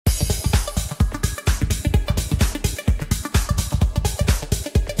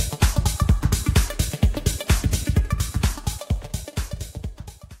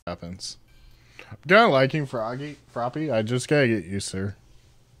sense. I'm kind of liking Froppy. I just gotta get used to her.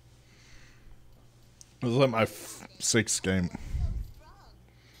 This is like my sixth game.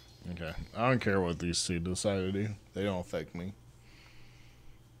 Okay. I don't care what these two decide to do. They don't affect me.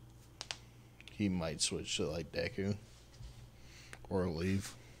 He might switch to like Deku. Or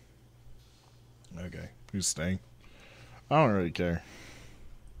leave. Okay. Who's staying? I don't really care.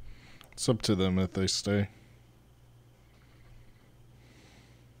 It's up to them if they stay.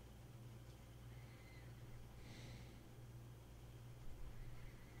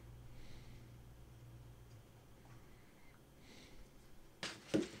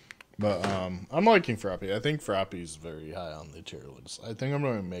 But I'm liking Froppy. I think Froppy's very high on the tier list. I think I'm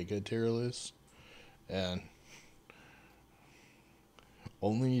going to make a tier list. And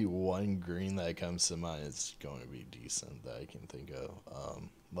only one green that comes to mind is going to be decent that I can think of.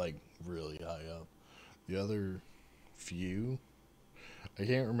 Like, really high up. The other few, I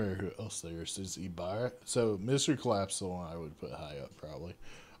can't remember who else there is. Is Ibarra? So, Mr. Collapse, the one I would put high up, probably.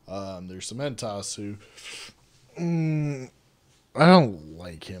 There's Cementos, who... I don't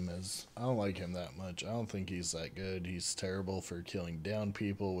like him that much. I don't think he's that good. He's terrible for killing down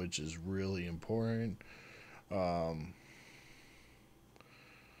people, which is really important. I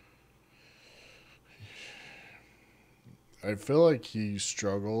feel like he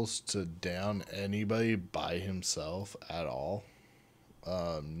struggles to down anybody by himself at all.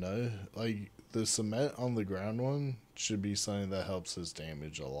 No, like the cement on the ground one should be something that helps his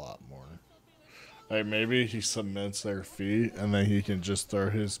damage a lot more. Like, maybe he cements their feet, and then he can just throw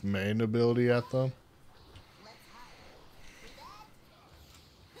his main ability at them.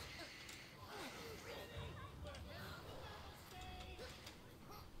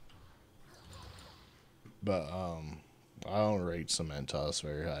 But, I don't rate Cementos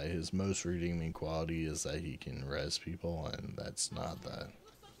very high. His most redeeming quality is that he can res people, and that's not that.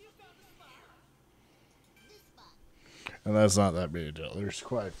 And that's not that big a deal. There's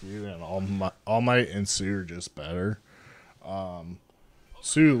quite a few, and All Might and Sue are just better.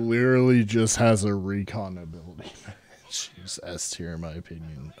 Sue literally just has a recon ability. She's S tier in my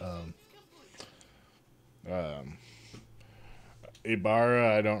opinion.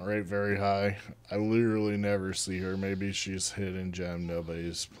 Ibarra, I don't rate very high. I literally never see her. Maybe she's hidden gem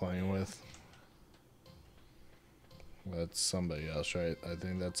nobody's playing with. That's somebody else, right? I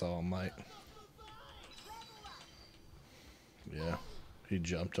think that's All Might. Yeah, he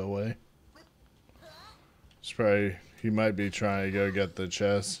jumped away. It's probably, he might be trying to go get the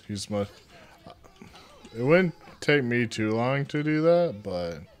chest. He's much. It wouldn't take me too long to do that,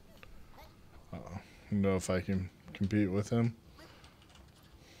 but I don't know if I can compete with him.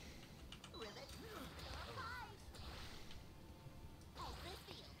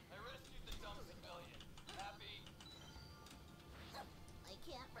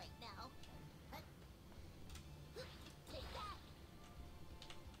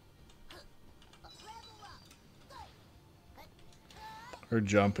 Her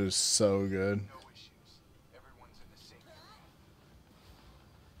jump is so good.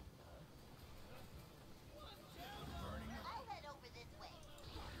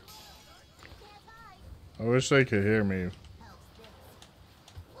 I wish they could hear me.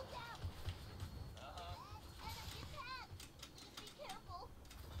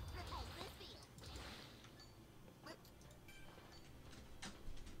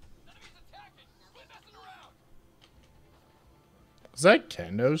 Is that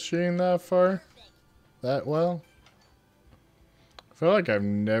Kendo shooting that far? That well? I feel like I've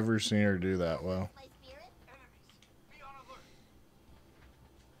never seen her do that well.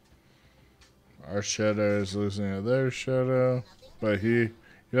 Our Shadow is losing to their Shadow, but he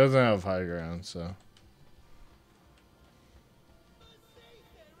doesn't have high ground, so.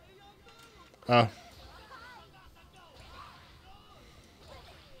 Oh.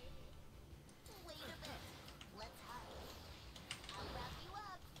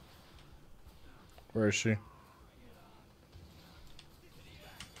 Where is she?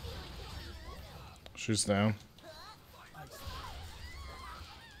 She's down.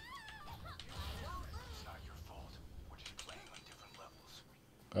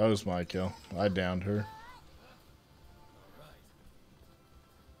 That was my kill. I downed her.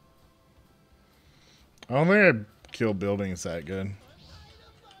 I don't think I kill buildings that good.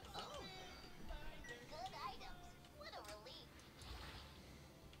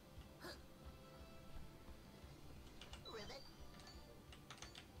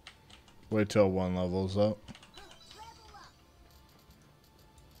 Wait till one level's up.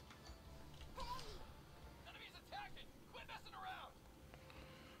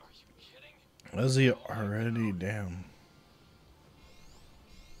 Is he already down?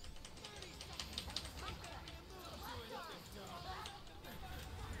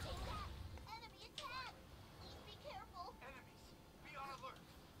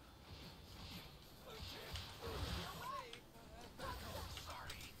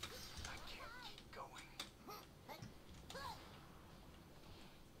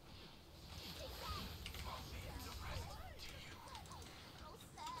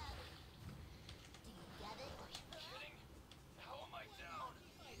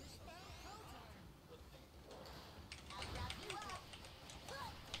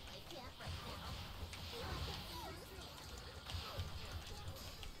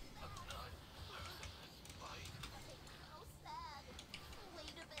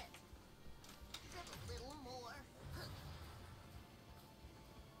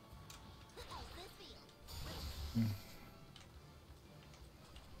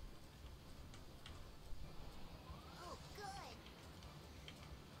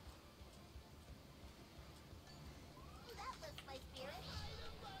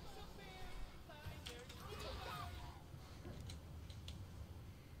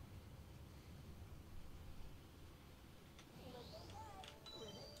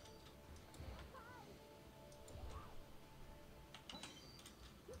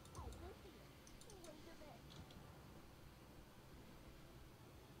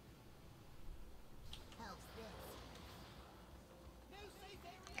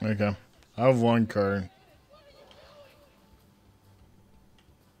 Okay. I have one card.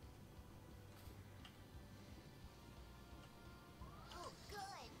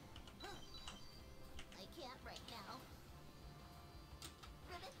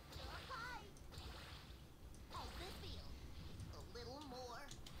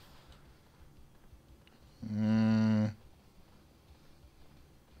 Mm.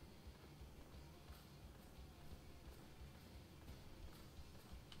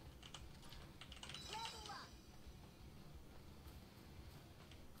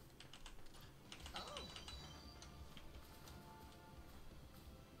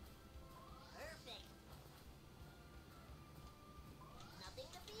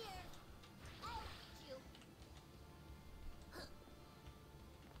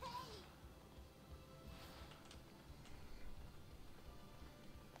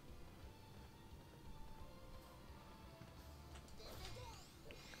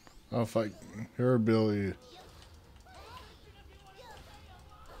 Oh, fuck. Her ability.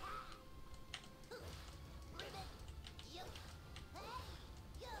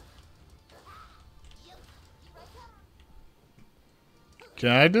 Can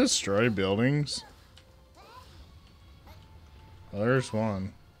I destroy buildings? Oh, there's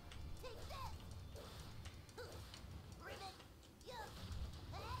one.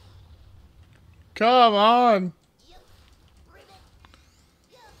 Come on!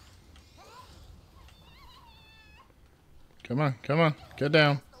 Come on, come on. Get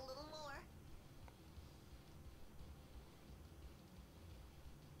down.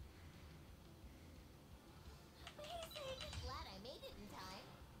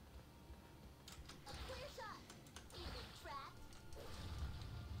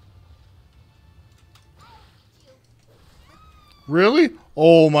 Really?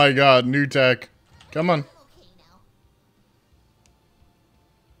 Oh my god, new tech. Come on.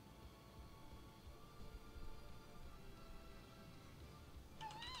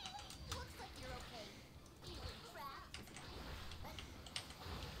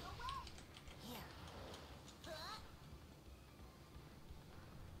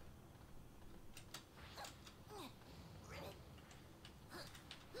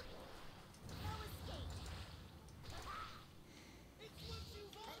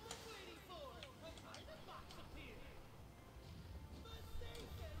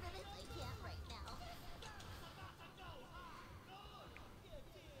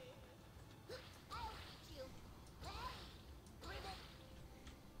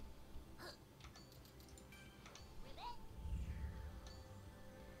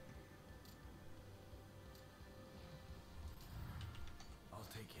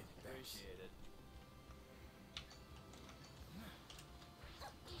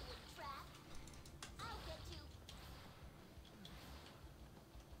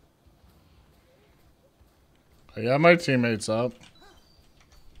 I got my teammates up.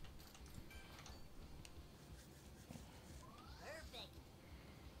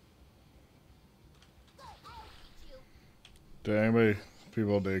 Did anybody,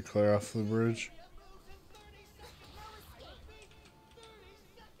 people did clear off the bridge?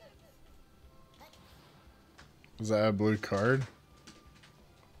 Is that a blue card?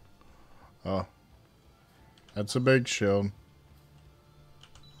 Oh. That's a big shield.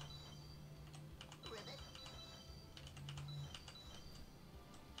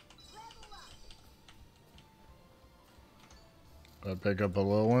 Did I pick up a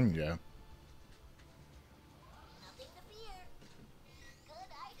little one? Yeah.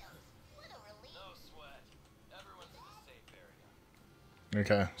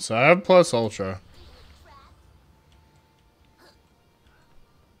 Okay, so I have plus ultra.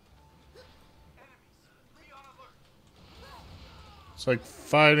 It's like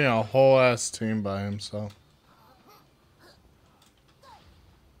fighting a whole ass team by himself.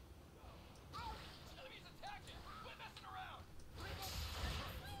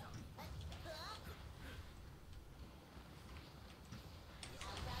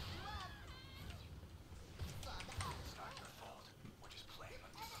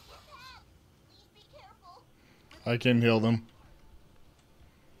 I can heal them.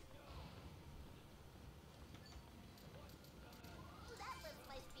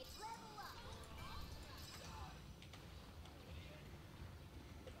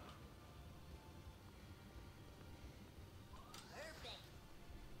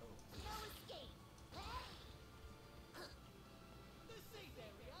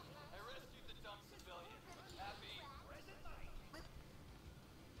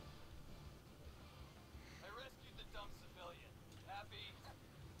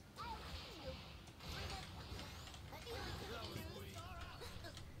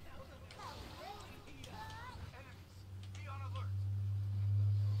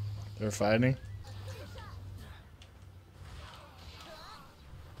 They're fighting.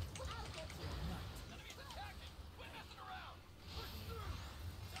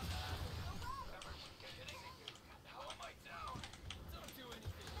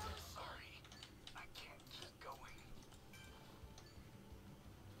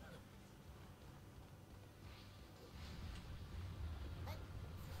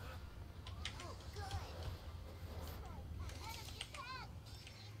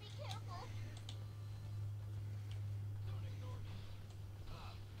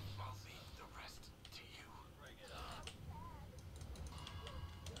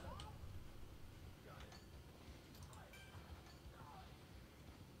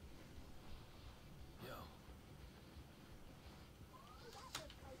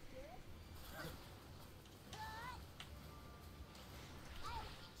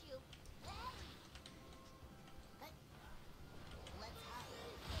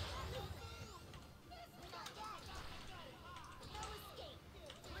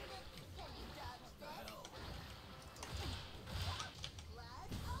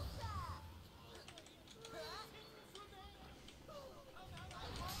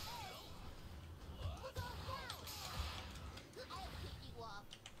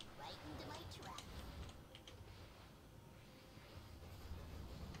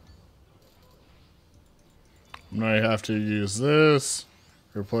 Might have to use this.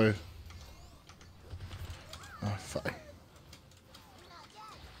 Replace. Oh, fine.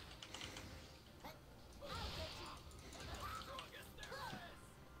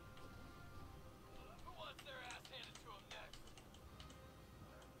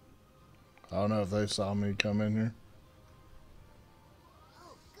 I don't know if they saw me come in here.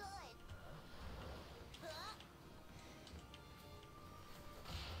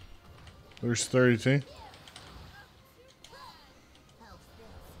 There's 32.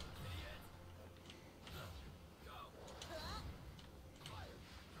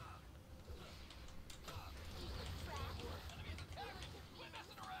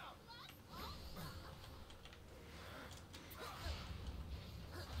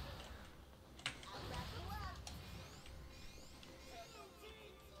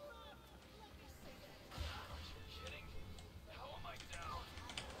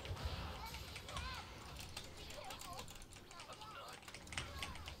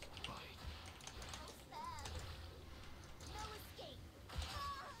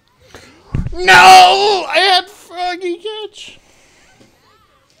 No! I had Froggy catch.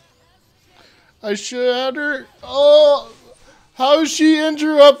 I should have had her. Oh, how does she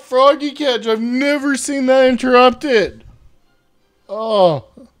interrupt Froggy catch? I've never seen that interrupted. Oh.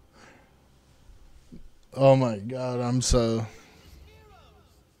 Oh my god, I'm so.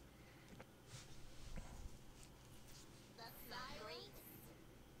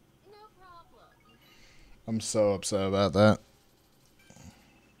 I'm so upset about that.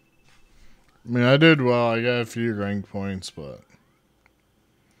 I mean, I did well. I got a few rank points, but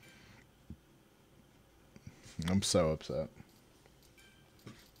I'm so upset.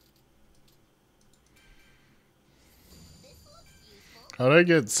 How'd I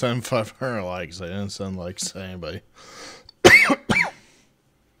get 7,500 likes? I didn't send likes to anybody.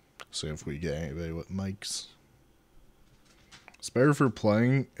 See if we get anybody with mics. It's better for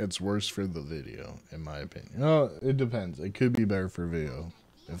playing. It's worse for the video, in my opinion. No, it depends. It could be better for video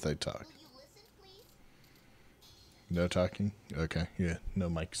if they talk. No talking? Okay, yeah, no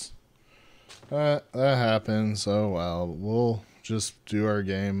mics. That happens. Oh, well. We'll just do our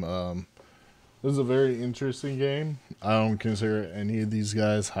game. This is a very interesting game. I don't consider any of these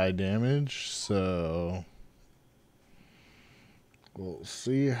guys high damage, so we'll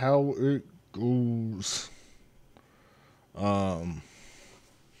see how it goes.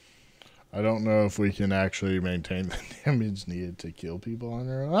 I don't know if we can actually maintain the damage needed to kill people on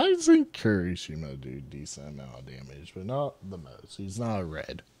her. I think Kirishima do a decent amount of damage, but not the most. He's not a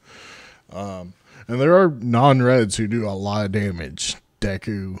red. And there are non-reds who do a lot of damage.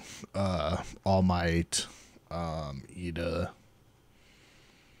 Deku, All Might, Ida.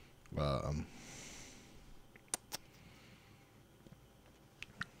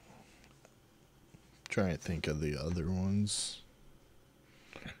 Trying to think of the other ones.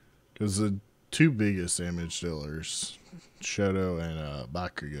 Because the two biggest damage dealers, Shoto and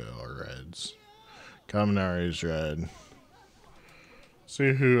Bakugo, are reds. Kaminari is red.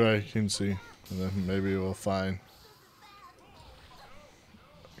 See who I can see. And then maybe we'll find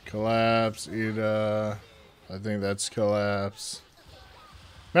Collapse, Ida. I think that's Collapse.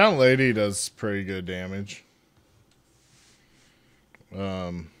 Mount Lady does pretty good damage.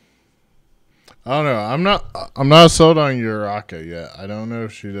 I don't know. I'm not sold on Uraka yet. I don't know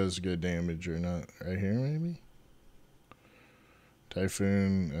if she does good damage or not. Right here, maybe?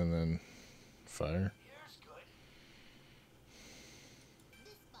 Typhoon and then fire.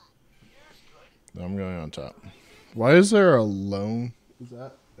 I'm going on top. Why is there a lone?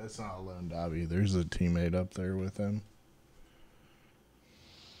 That's not a lone Dobby. There's a teammate up there with him.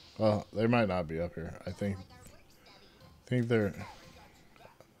 Well, they might not be up here. I think they're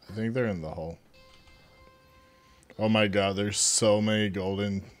in the hole. Oh my god, there's so many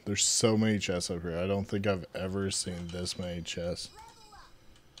golden. There's so many chests up here. I don't think I've ever seen this many chests.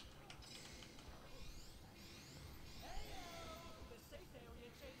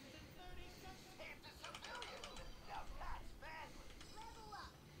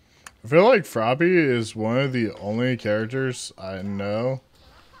 I feel like Froppy is one of the only characters I know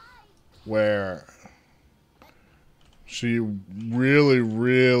where she really,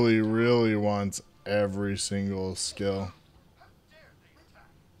 really, really wants every single skill.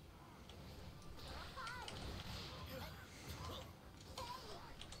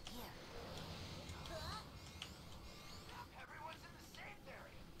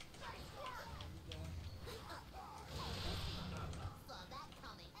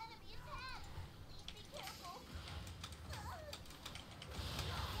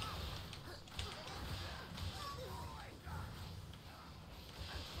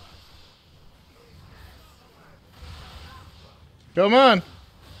 Come on.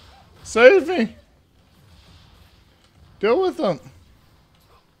 Save me. Deal with them.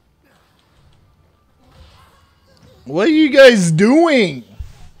 What are you guys doing?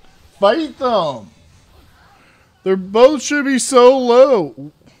 Fight them. Their both should be so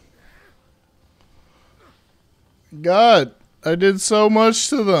low. God, I did so much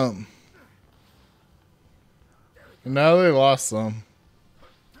to them. And now they lost them.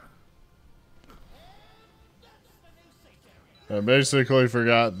 I basically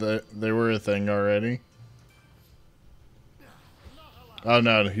forgot that they were a thing already. Oh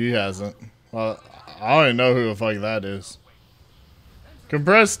no, he hasn't. Well, I don't even know who the fuck that is.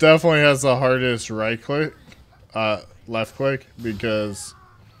 Compress definitely has the hardest right click, left click, because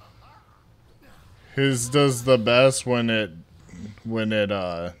his does the best when it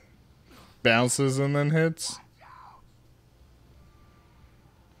bounces and then hits.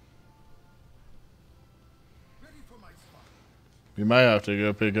 You might have to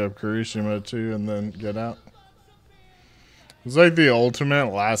go pick up Kirishima too and then get out. It's like the ultimate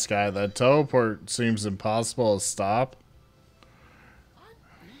last guy. That teleport seems impossible to stop.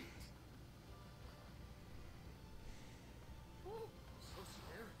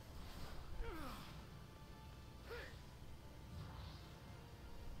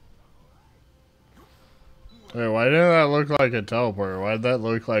 Wait, why didn't that look like a teleport? Why did that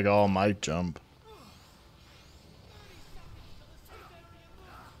look like all might jump?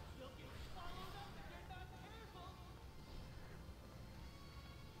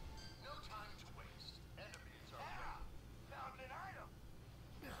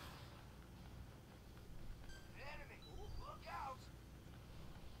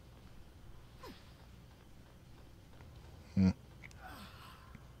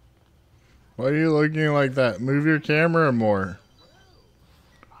 Why are you looking like that? Move your camera more.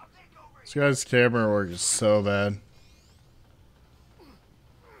 This guy's camera work is so bad.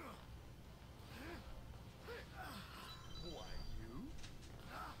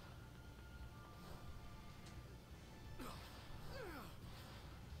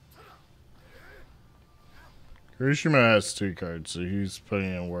 Kirishima has 2 cards, so he's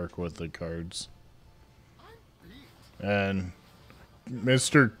putting in work with the cards. And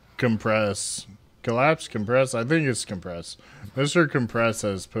Mr. Compress, Collapse Compress, I think it's Compress. Mr. Compress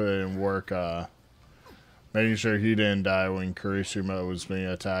has put in work making sure he didn't die when Kirishima was being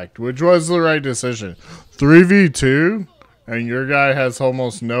attacked, which was the right decision. 3v2, and your guy has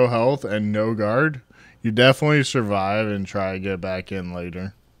almost no health and no guard. You definitely survive and try to get back in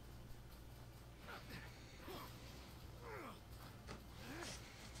later.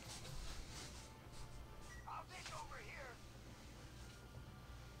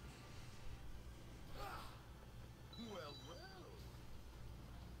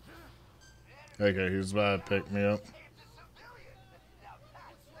 Okay, he's about to pick me up.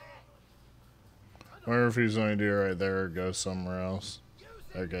 Wonder if he's going to do right there or go somewhere else.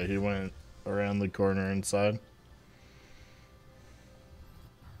 Okay, he went around the corner inside.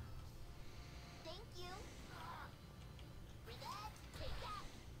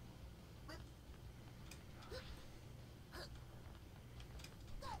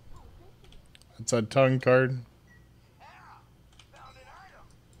 It's a tongue card.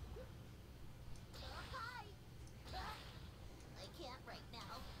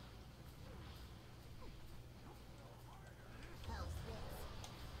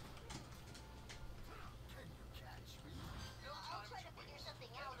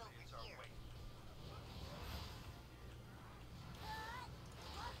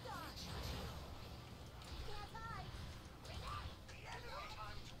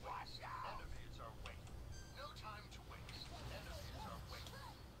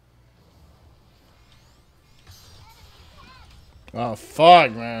 Oh,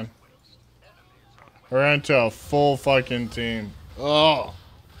 fuck, man. I ran into a full fucking team. Oh.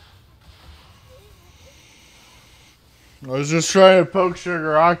 I was just trying to poke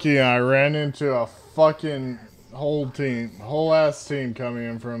Shigaraki and I ran into a fucking whole ass team coming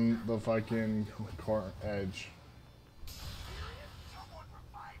in from the fucking edge.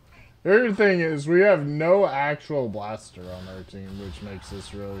 The other thing is we have no actual blaster on our team, which makes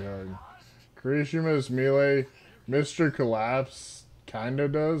this really hard. Kirishima's melee, Mr. Collapse kinda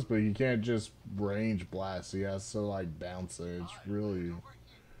does, but he can't just range blast. He has to like bounce it. It's really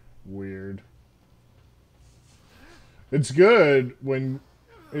weird. It's good when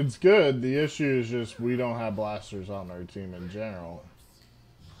it's good. The issue is just we don't have blasters on our team in general.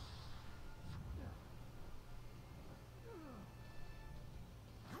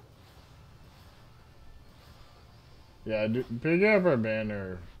 Yeah, picking up our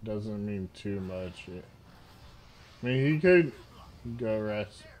banner doesn't mean too much. I mean, he could go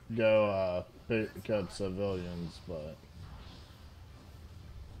pick up civilians, but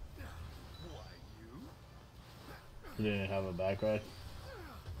he didn't have a backpack.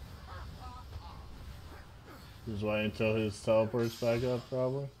 Just wait until his teleports back up,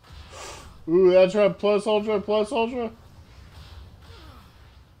 probably. Ooh, that's right. Plus ultra, plus ultra.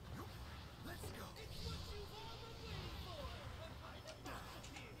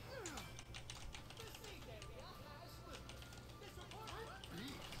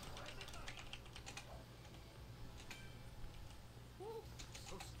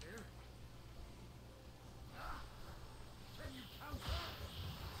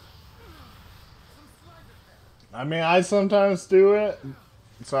 I mean, I sometimes do it,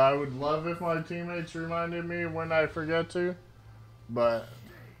 so I would love if my teammates reminded me when I forget to, but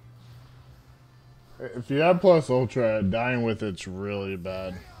if you have plus ultra, dying with it's really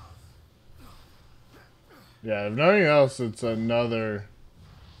bad. Yeah, if nothing else, it's another...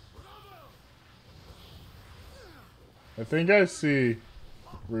 I think I see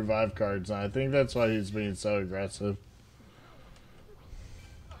revive cards, and I think that's why he's being so aggressive.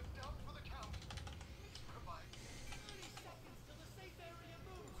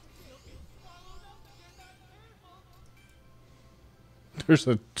 There's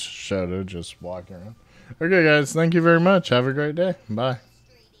a shadow just walking around. Okay, guys, thank you very much. Have a great day. Bye.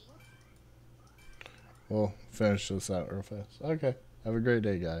 We'll finish this out real fast. Okay. Have a great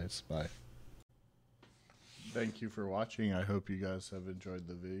day, guys. Bye. Thank you for watching. I hope you guys have enjoyed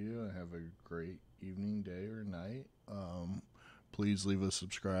the video and have a great evening, day, or night. Please leave a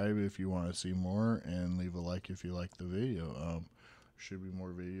subscribe if you want to see more, and leave a like if you like the video. There should be more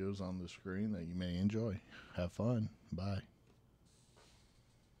videos on the screen that you may enjoy. Have fun. Bye.